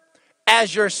neighbor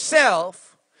as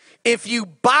yourself. If you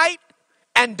bite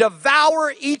and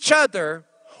devour each other,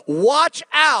 watch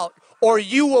out, or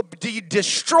you will be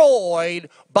destroyed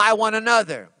by one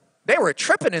another. They were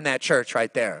tripping in that church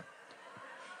right there.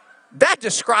 That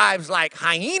describes like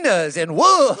hyenas and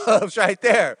wolves right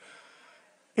there.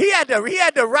 He had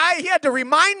to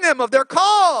remind them of their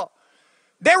call.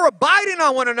 They were biting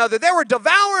on one another. They were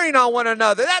devouring on one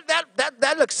another.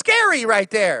 That looks scary right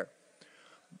there.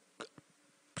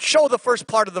 Show the first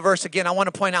part of the verse again. I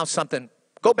want to point out something.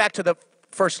 Go back to the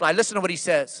first slide. Listen to what he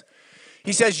says.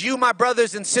 He says, you, my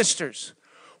brothers and sisters,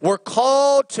 were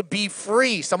called to be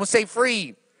free. Someone say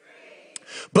free.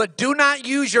 But do not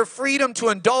use your freedom to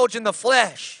indulge in the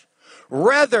flesh.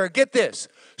 Rather, get this,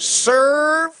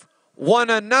 serve one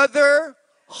another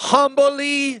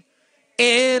humbly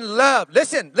in love.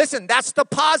 Listen, that's the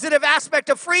positive aspect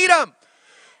of freedom.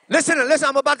 Listen,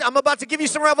 I'm about to give you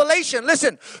some revelation.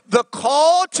 Listen, the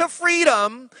call to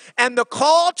freedom and the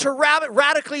call to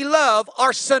radically love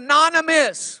are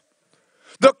synonymous.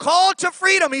 The call to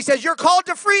freedom, he says, you're called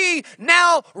to free,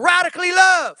 now radically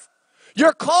love.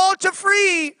 You're called to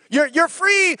free, you're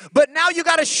free, but now you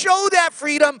got to show that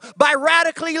freedom by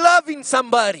radically loving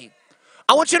somebody.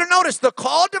 I want you to notice the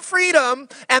call to freedom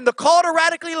and the call to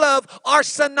radically love are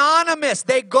synonymous.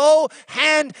 They go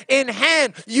hand in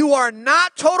hand. You are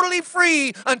not totally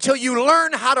free until you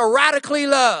learn how to radically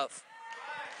love.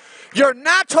 You're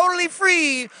not totally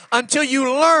free until you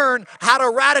learn how to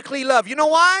radically love. You know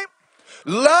why?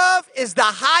 Love is the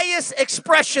highest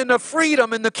expression of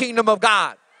freedom in the kingdom of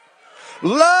God.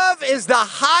 Love is the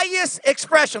highest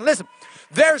expression. Listen,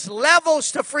 there's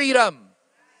levels to freedom.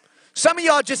 Some of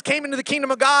y'all just came into the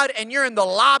kingdom of God and you're in the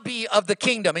lobby of the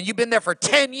kingdom and you've been there for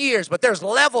 10 years, but there's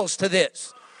levels to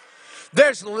this.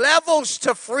 There's levels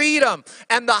to freedom.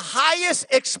 And the highest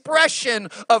expression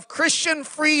of Christian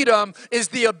freedom is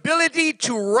the ability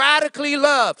to radically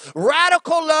love.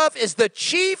 Radical love is the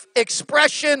chief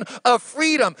expression of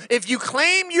freedom. If you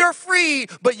claim you're free,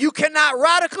 but you cannot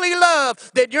radically love,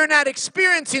 then you're not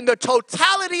experiencing the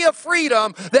totality of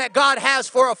freedom that God has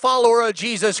for a follower of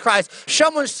Jesus Christ.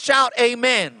 Someone shout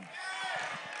amen.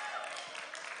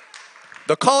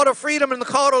 The call to freedom and the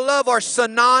call to love are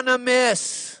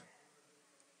synonymous.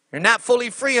 You're not fully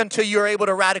free until you're able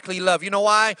to radically love. You know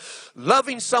why?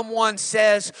 Loving someone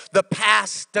says the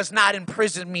past does not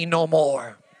imprison me no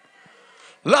more.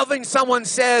 Loving someone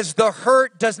says the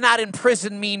hurt does not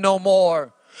imprison me no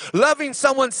more. Loving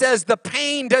someone says the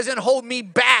pain doesn't hold me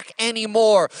back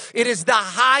anymore. It is the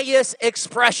highest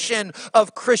expression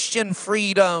of Christian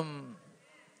freedom.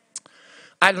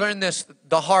 I learned this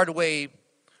the hard way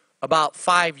about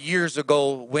 5 years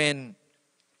ago when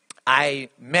I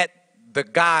met the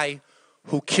guy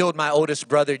who killed my oldest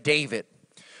brother, David.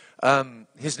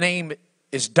 His name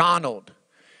is Donald.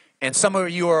 And some of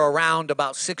you are around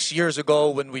about 6 years ago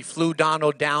when we flew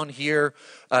Donald down here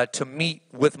to meet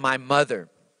with my mother.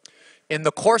 In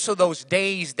the course of those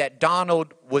days that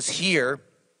Donald was here,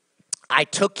 I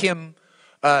took him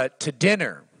to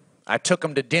dinner. I'm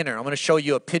going to show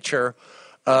you a picture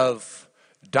of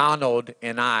Donald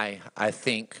and I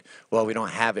think. Well, we don't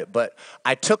have it, but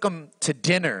I took him to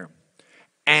dinner,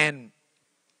 and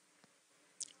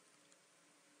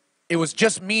it was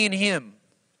just me and him.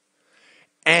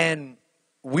 And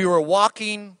we were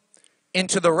walking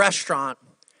into the restaurant,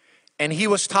 and he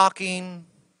was talking.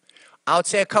 I would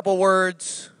say a couple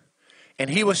words, and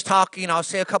he was talking. I'll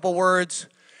say a couple words.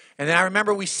 And then I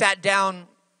remember we sat down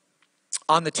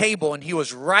on the table, and he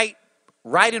was right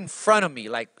in front of me.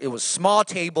 Like, it was a small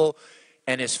table,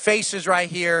 and his face is right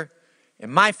here,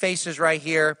 and my face is right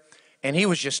here. And he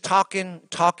was just talking.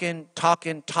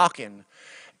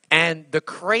 And the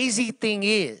crazy thing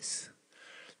is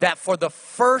that for the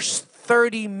first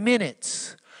 30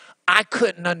 minutes, I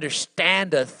couldn't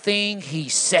understand a thing he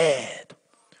said.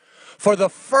 For the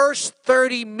first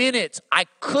 30 minutes, I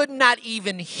could not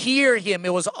even hear him.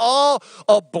 It was all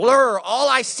a blur. All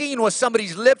I seen was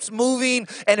somebody's lips moving,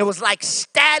 and it was like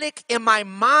static in my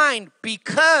mind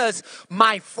because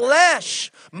my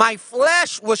flesh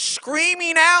was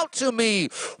screaming out to me,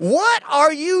 "What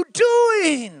are you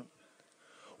doing?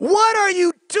 What are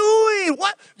you doing?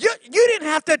 What? You didn't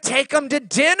have to take them to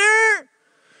dinner.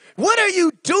 What are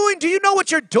you doing? Do you know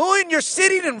what you're doing? You're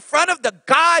sitting in front of the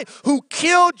guy who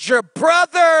killed your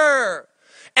brother."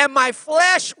 And my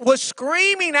flesh was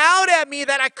screaming out at me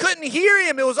that I couldn't hear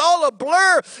him. It was all a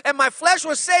blur. And my flesh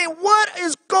was saying, "What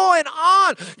is going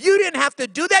on? You didn't have to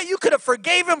do that. You could have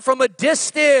forgave him from a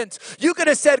distance. You could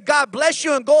have said, 'God bless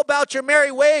you,' and go about your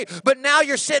merry way. But now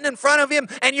you're sitting in front of him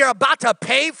and you're about to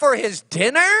pay for his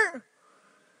dinner?"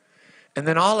 And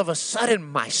then all of a sudden,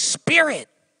 my spirit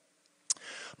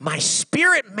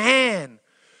man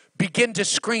begin to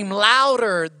scream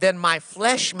louder than my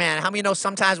flesh man. How many know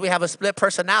sometimes we have a split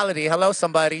personality? Hello,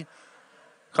 somebody.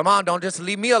 Come on, don't just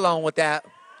leave me alone with that.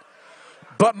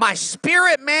 But my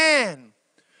spirit man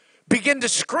began to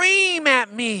scream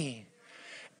at me.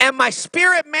 And my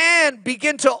spirit man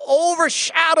began to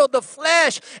overshadow the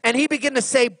flesh. And he began to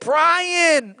say,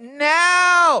 "Brian,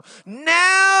 now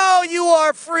you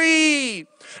are free.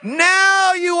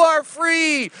 Now you are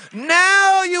free.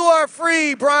 Now you are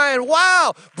free, Brian.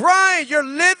 Wow, Brian, you're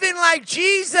living like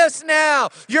Jesus now.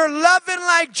 You're loving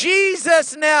like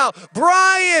Jesus now.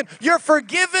 Brian, you're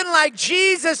forgiven like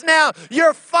Jesus now.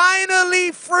 You're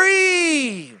finally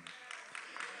free."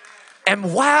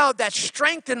 And wow, that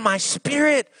strengthened my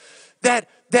spirit that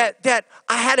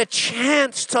I had a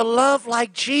chance to love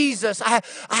like Jesus. I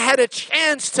had a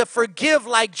chance to forgive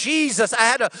like Jesus.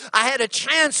 I had a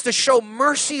chance to show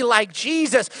mercy like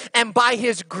Jesus. And by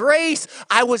his grace,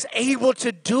 I was able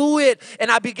to do it.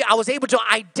 And I was able to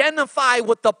identify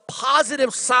with the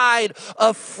positive side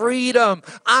of freedom.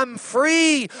 I'm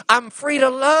free. I'm free to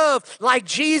love like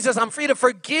Jesus. I'm free to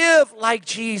forgive like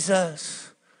Jesus.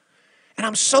 And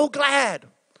I'm so glad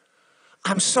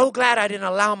I didn't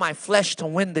allow my flesh to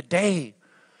win the day.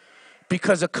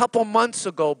 Because a couple months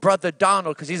ago, Brother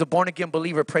Donald, because he's a born-again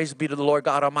believer, praise be to the Lord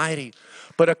God Almighty.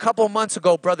 But a couple months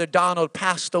ago, Brother Donald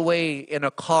passed away in a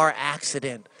car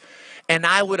accident. And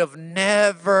I would have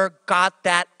never got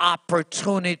that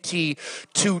opportunity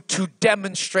to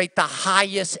demonstrate the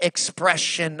highest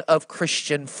expression of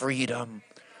Christian freedom.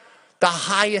 The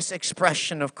highest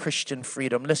expression of Christian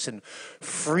freedom. Listen,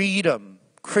 freedom,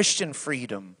 Christian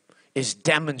freedom, is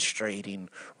demonstrating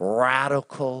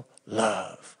radical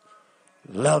love.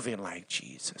 Loving like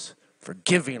Jesus,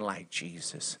 forgiving like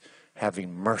Jesus,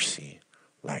 having mercy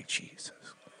like Jesus.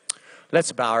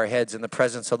 Let's bow our heads in the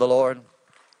presence of the Lord.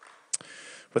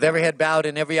 With every head bowed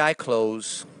and every eye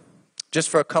closed, just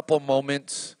for a couple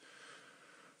moments,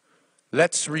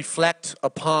 let's reflect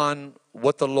upon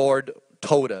what the Lord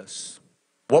told us.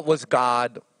 What was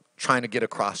God trying to get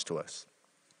across to us?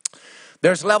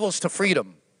 There's levels to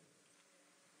freedom.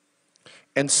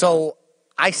 And so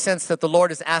I sense that the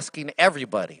Lord is asking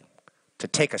everybody to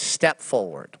take a step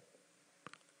forward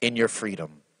in your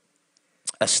freedom.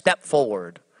 A step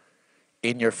forward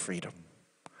in your freedom.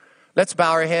 Let's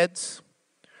bow our heads.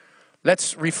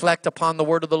 Let's reflect upon the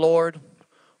word of the Lord.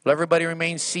 Will everybody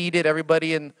remain seated?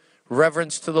 Everybody in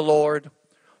reverence to the Lord,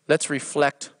 let's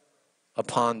reflect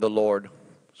upon the Lord's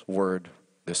word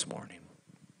this morning.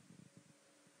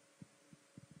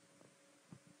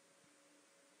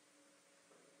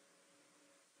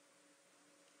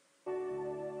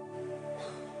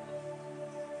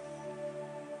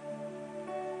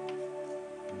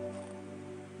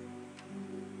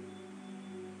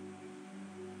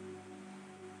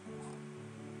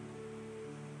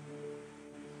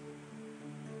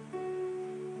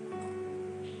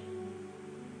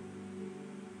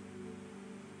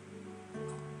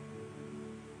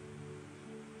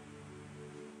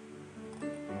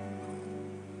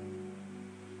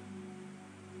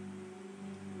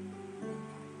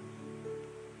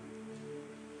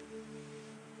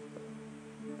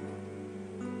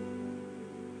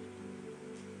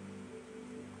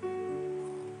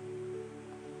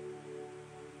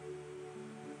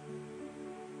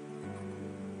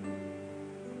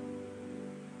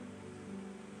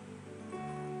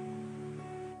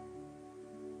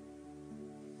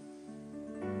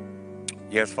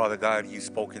 Yes, Father God, you've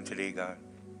spoken today, God.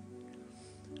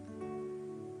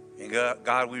 And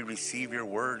God, we receive your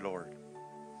word, Lord.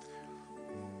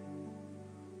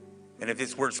 And if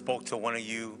this word spoke to one of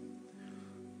you,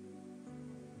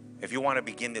 if you want to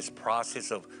begin this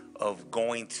process of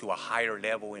going to a higher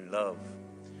level in love,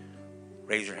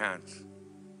 raise your hands.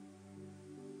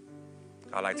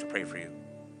 I'd like to pray for you.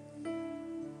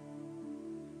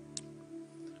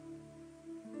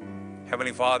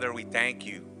 Heavenly Father, we thank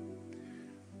you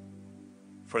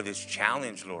for this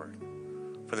challenge, Lord,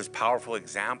 for this powerful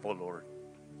example, Lord,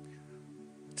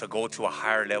 to go to a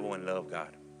higher level in love,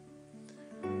 God.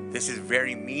 This is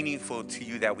very meaningful to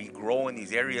you that we grow in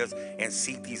these areas and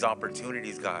seek these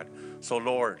opportunities, God. So,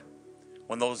 Lord,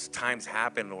 when those times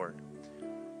happen, Lord,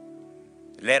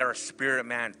 let our spirit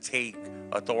man take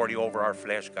authority over our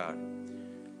flesh, God,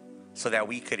 so that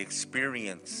we could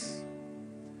experience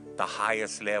the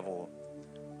highest level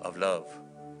of love.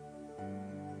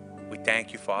 We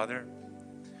thank you, Father.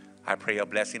 I pray a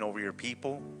blessing over your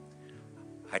people.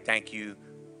 I thank you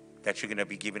that you're going to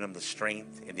be giving them the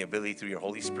strength and the ability through your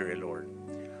Holy Spirit, Lord,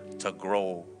 to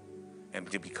grow and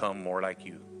to become more like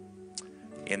you.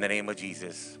 In the name of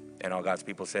Jesus. And all God's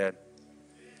people said,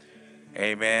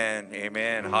 amen,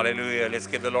 amen, hallelujah. Let's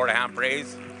give the Lord a hand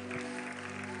praise.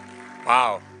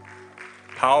 Wow.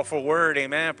 Powerful word,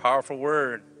 amen, powerful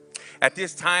word. At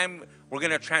this time, we're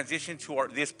going to transition to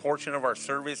this portion of our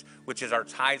service, which is our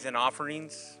tithes and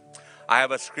offerings. I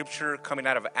have a scripture coming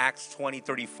out of Acts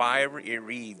 20:35. It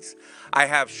reads, I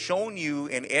have shown you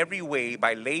in every way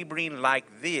by laboring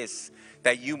like this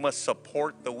that you must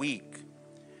support the weak.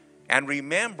 And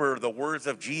remember the words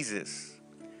of Jesus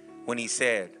when he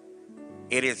said,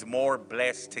 it is more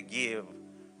blessed to give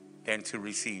than to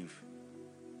receive.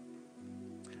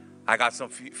 I got some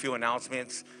few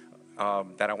announcements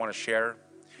that I want to share.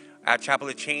 At Chapel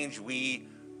of Change, we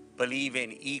believe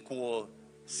in equal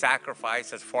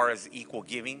sacrifice as far as equal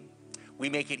giving. We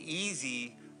make it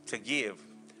easy to give.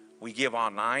 We give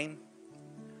online,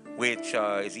 which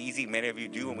is easy. Many of you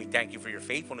do, and we thank you for your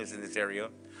faithfulness in this area.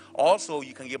 Also,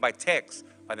 you can give by text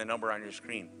by the number on your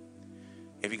screen.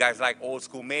 If you guys like old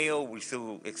school mail, we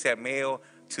still accept mail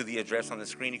to the address on the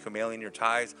screen. You can mail in your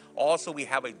tithes. Also, we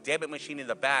have a debit machine in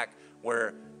the back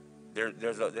where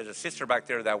there's a sister back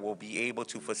there that will be able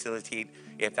to facilitate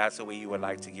if that's the way you would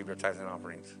like to give your tithes and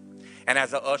offerings. And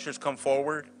as the ushers come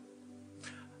forward,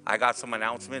 I got some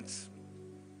announcements.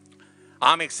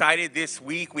 I'm excited this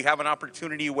week. We have an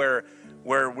opportunity where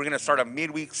we're going to start a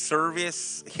midweek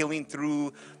service, healing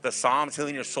through the Psalms,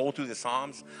 healing your soul through the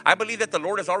Psalms. I believe that the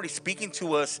Lord is already speaking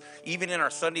to us, even in our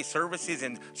Sunday services,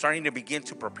 and starting to begin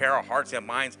to prepare our hearts and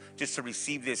minds just to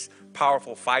receive this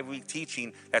powerful 5-week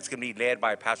teaching that's going to be led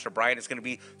by Pastor Brian. It's going to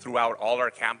be throughout all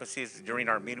our campuses during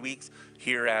our midweeks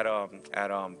here at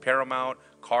Paramount,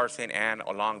 Carson, and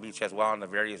Long Beach as well on the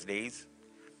various days.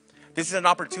 This is an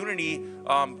opportunity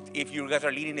if you guys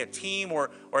are leading a team or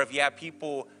if you have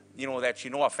people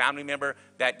a family member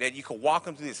that you can walk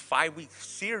them through this 5-week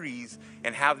series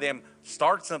and have them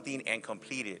start something and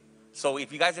complete it. So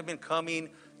if you guys have been coming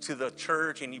to the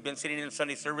church and you've been sitting in the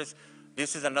Sunday service,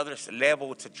 this is another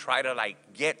level to try to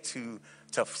get to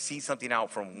see something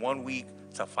out from 1 week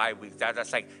to 5 weeks.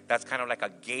 That's kind of like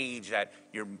a gauge that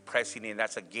you're pressing in.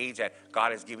 That's a gauge that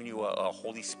God has given you a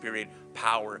Holy Spirit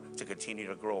power to continue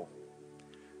to grow.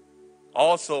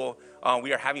 Also,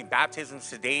 we are having baptisms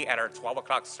today at our 12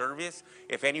 o'clock service.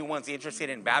 If anyone's interested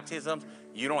in baptisms,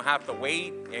 you don't have to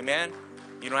wait. Amen.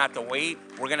 You don't have to wait.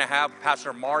 We're going to have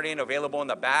Pastor Martin available in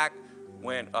the back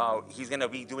when he's going to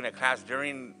be doing a class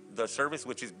during the service,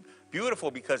 which is beautiful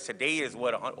because today is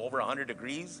over 100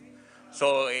 degrees.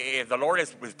 So if the Lord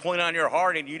was pulling on your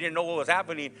heart and you didn't know what was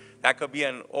happening, that could be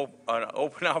an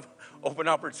open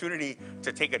opportunity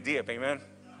to take a dip, amen?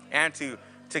 And to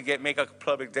make a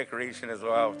public declaration as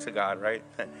well to God, right?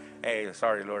 Hey,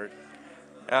 sorry, Lord.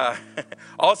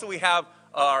 Also, we have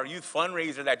our youth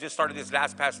fundraiser that just started this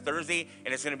past Thursday,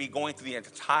 and it's going to be going through the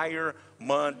entire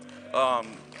month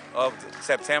of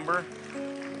September.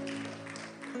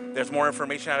 There's more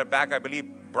information out the back. I believe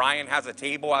Brian has a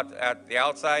table at the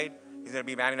outside. He's going to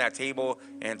be manning that table,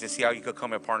 and to see how you could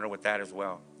come and partner with that as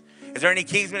well. Is there any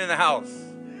Kingsmen in the house?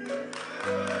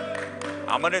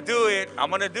 I'm going to do it. I'm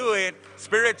going to do it.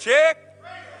 Spirit check.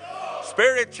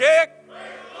 Spirit check.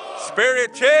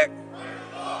 Spirit check.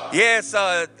 Yes,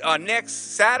 next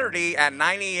Saturday at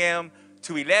 9 a.m.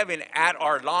 to 11 at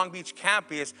our Long Beach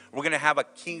campus, we're going to have a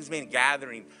Kingsmen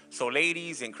gathering. So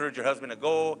ladies, encourage your husband to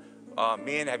go.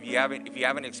 Men, if you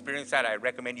haven't experienced that, I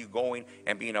recommend you going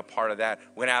and being a part of that.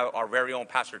 We're going to have our very own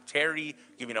Pastor Terry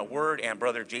giving a word, and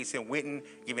Brother Jason Witten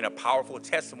giving a powerful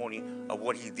testimony of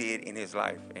what he did in his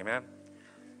life. Amen.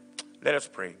 Let us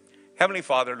pray. Heavenly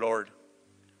Father, Lord,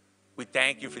 we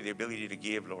thank you for the ability to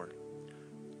give, Lord,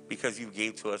 because you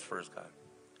gave to us first, God.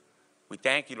 We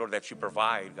thank you, Lord, that you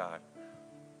provide, God.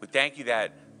 We thank you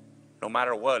that no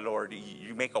matter what, Lord,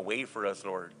 you make a way for us,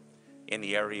 Lord, in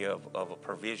the area of a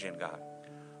provision, God.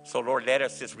 So, Lord, let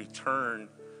us just return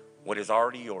what is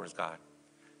already yours, God,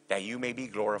 that you may be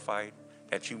glorified,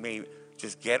 that you may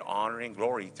just get honor and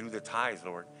glory through the tithes,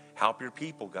 Lord. Help your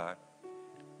people, God,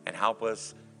 and help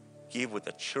us give with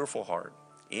a cheerful heart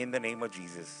in the name of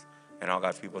Jesus. And all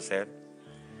God's people said,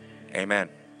 amen.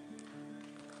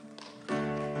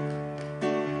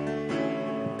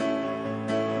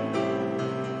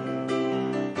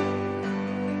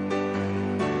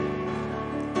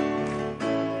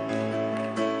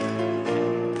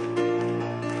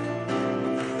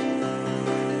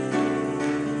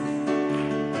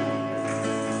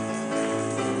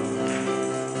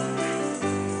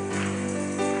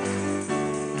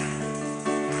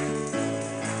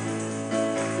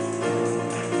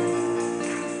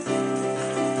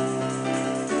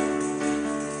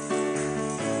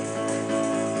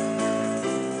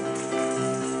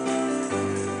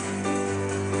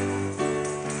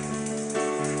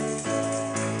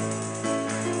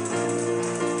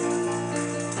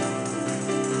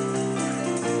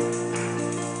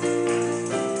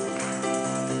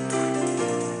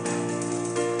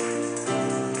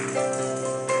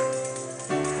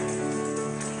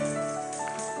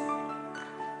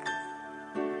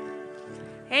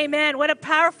 Amen. What a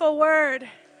powerful word,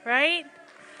 right?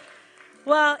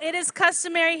 Well, it is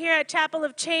customary here at Chapel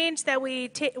of Change that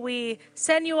we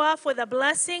send you off with a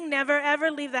blessing. Never, ever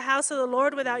leave the house of the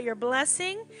Lord without your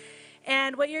blessing.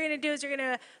 And what you're going to do is you're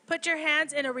going to put your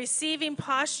hands in a receiving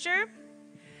posture.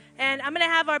 And I'm going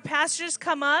to have our pastors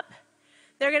come up.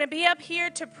 They're going to be up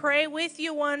here to pray with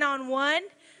you one-on-one.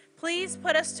 Please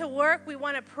put us to work. We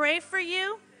want to pray for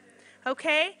you.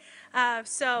 Okay?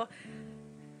 So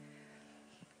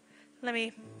let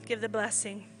me give the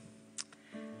blessing.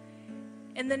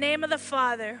 In the name of the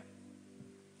Father,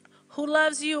 who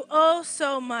loves you oh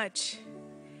so much,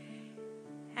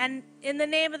 and in the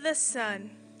name of the Son,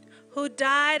 who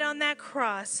died on that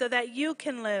cross so that you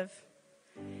can live,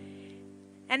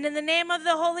 and in the name of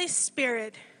the Holy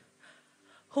Spirit,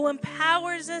 who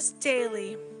empowers us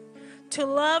daily to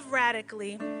love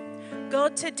radically, go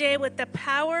today with the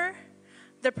power,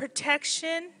 the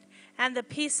protection, and the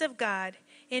peace of God.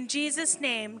 In Jesus'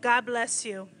 name, God bless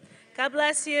you. God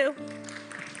bless you.